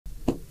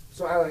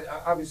So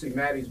obviously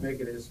Matty's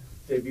making his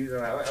debut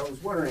tonight. I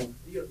was wondering,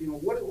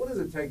 what does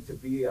it take to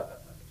be a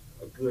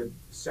good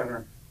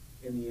center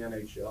in the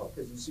NHL?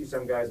 Because you see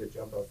some guys that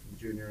jump up from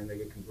junior and they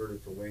get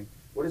converted to wing.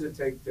 What does it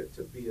take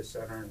to be a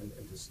center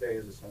and to stay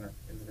as a center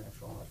in the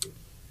National Hockey?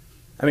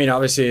 I mean,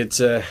 obviously,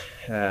 it's. I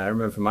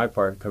remember for my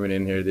part coming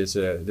in here, this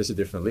is a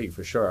different league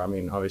for sure. I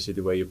mean, obviously,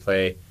 the way you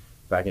play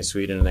back in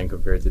Sweden and then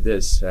compared to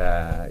this,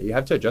 you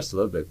have to adjust a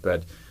little bit.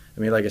 But I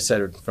mean, like I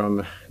said,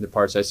 from the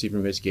parts I see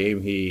from his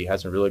game, he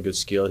has a really good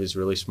skill. He's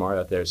really smart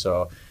out there.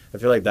 So I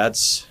feel like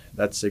that's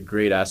a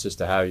great asset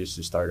to have, just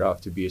to start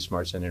off, to be a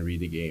smart center and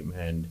read the game.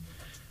 And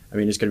I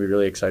mean, it's going to be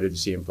really excited to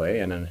see him play.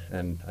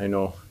 And I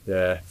know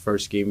the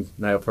first game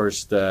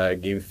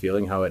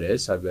feeling how it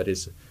is. I bet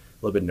he's a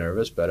little bit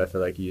nervous, but I feel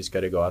like you just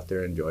got to go out there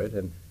and enjoy it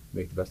and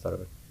make the best out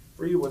of it.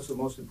 For you, what's the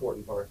most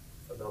important part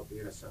about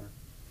being a center?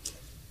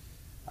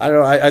 I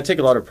don't know. I take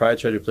a lot of pride.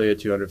 Try to play a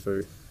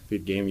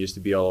 200-foot game. Used to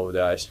be all over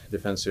the ice,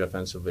 defensively,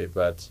 offensively.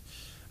 But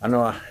I don't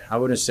know. I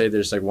wouldn't say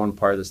there's like one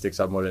part that sticks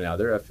out more than the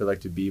other. I feel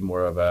like to be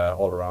more of a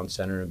all-around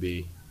center and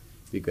be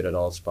good at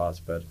all spots.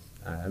 But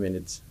I mean,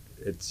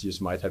 it's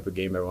just my type of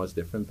game. Everyone's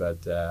different.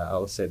 But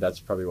I'll say that's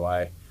probably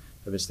why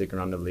I've been sticking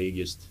around the league,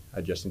 just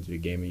adjusting to the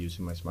game and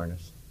using my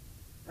smartness.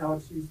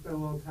 Alex, you spent a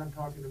little time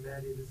talking to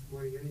Matty this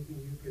morning.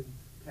 Anything you can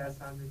pass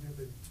on to him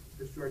in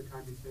the short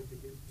time you spent to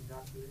get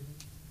indoctrinated?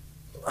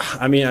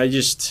 I mean,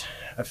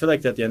 I feel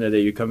like at the end of the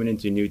day, you're coming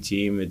into a new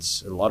team.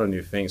 It's a lot of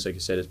new things. Like you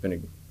said, it's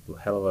been a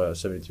hell of a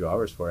 72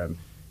 hours for him.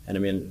 And I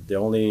mean, the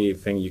only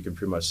thing you can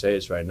pretty much say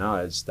is right now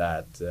is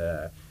that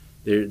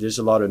there's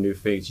a lot of new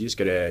things. You just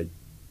gotta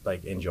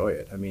enjoy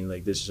it. I mean,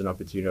 like, this is an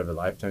opportunity of a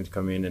lifetime to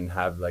come in and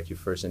have like your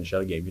first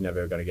NHL game. You're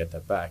never gonna get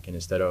that back. And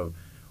instead of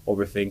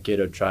overthink it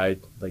or try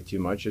too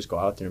much, just go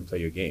out there and play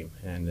your game,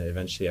 and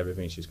eventually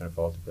everything's just going to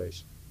fall into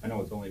place. I know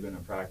it's only been a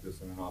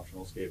practice and an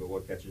optional skate, but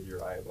what catches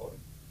your eye about him?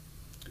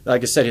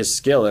 Like I said, his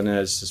skill and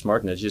his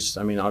smartness.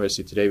 I mean,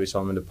 obviously today we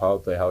saw him in the power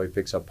play, how he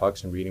picks up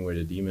pucks and reading where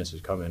the demons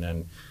is coming.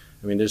 And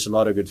I mean, there's a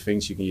lot of good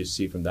things you can just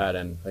see from that.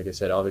 And like I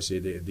said, obviously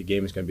the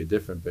game is going to be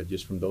different, but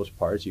just from those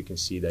parts, you can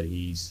see that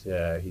he's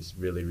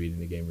really reading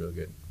the game real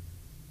good.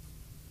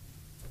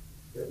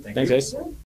 Good. Thanks, Ace.